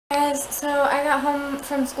guys, so I got home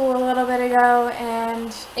from school a little bit ago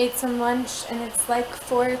and ate some lunch, and it's like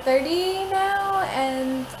 4:30 now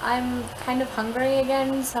and I'm kind of hungry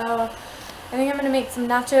again, so I think I'm going to make some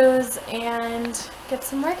nachos and get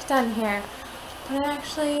some work done here. But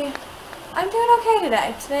actually, I'm doing okay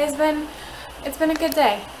today. It's been a good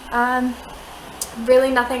day.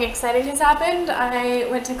 Really nothing exciting has happened. I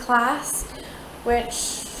went to class,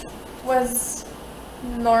 which was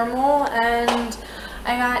normal, and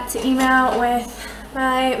I got to email with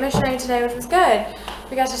my missionary today, which was good.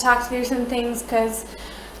 We got to talk through some things because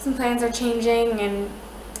some plans are changing and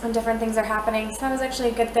different things are happening, so that was actually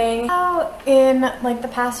a good thing. Now, in like the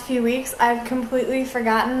past few weeks, I've completely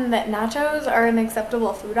forgotten that nachos are an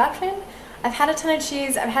acceptable food option. I've had a ton of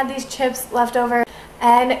cheese, I've had these chips left over,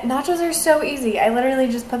 and nachos are so easy. I literally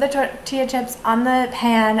just put the tortilla chips on the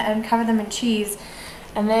pan and cover them in cheese,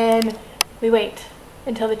 and then we wait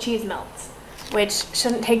until the cheese melts, which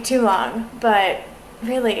shouldn't take too long, but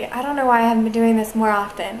really, I don't know why I haven't been doing this more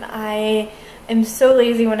often. I am so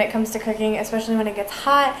lazy when it comes to cooking, especially when it gets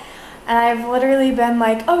hot, and I've literally been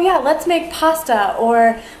like, oh yeah, let's make pasta,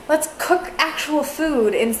 or let's cook actual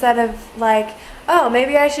food, instead of like, oh,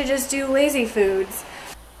 maybe I should just do lazy foods.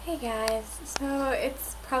 Hey guys, so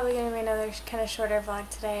it's probably going to be another kind of shorter vlog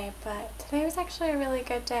today, but today was actually a really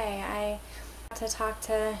good day. I got to talk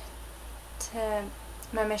to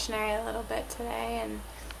my missionary a little bit today, and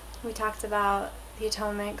we talked about the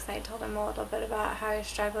atonement because I told him a little bit about how I was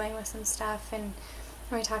struggling with some stuff, and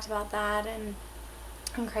we talked about that and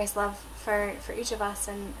Christ's love for each of us,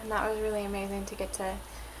 and that was really amazing to get to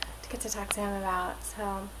talk to him about.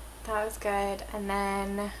 So that was good. And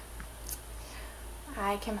then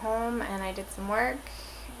I came home and I did some work,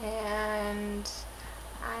 and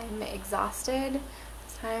I'm exhausted.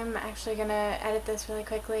 So I'm actually gonna edit this really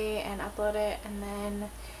quickly and upload it, and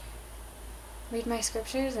then read my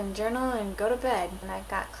scriptures and journal and go to bed. And I've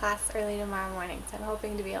got class early tomorrow morning, so I'm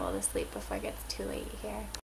hoping to be able to sleep before it gets too late here.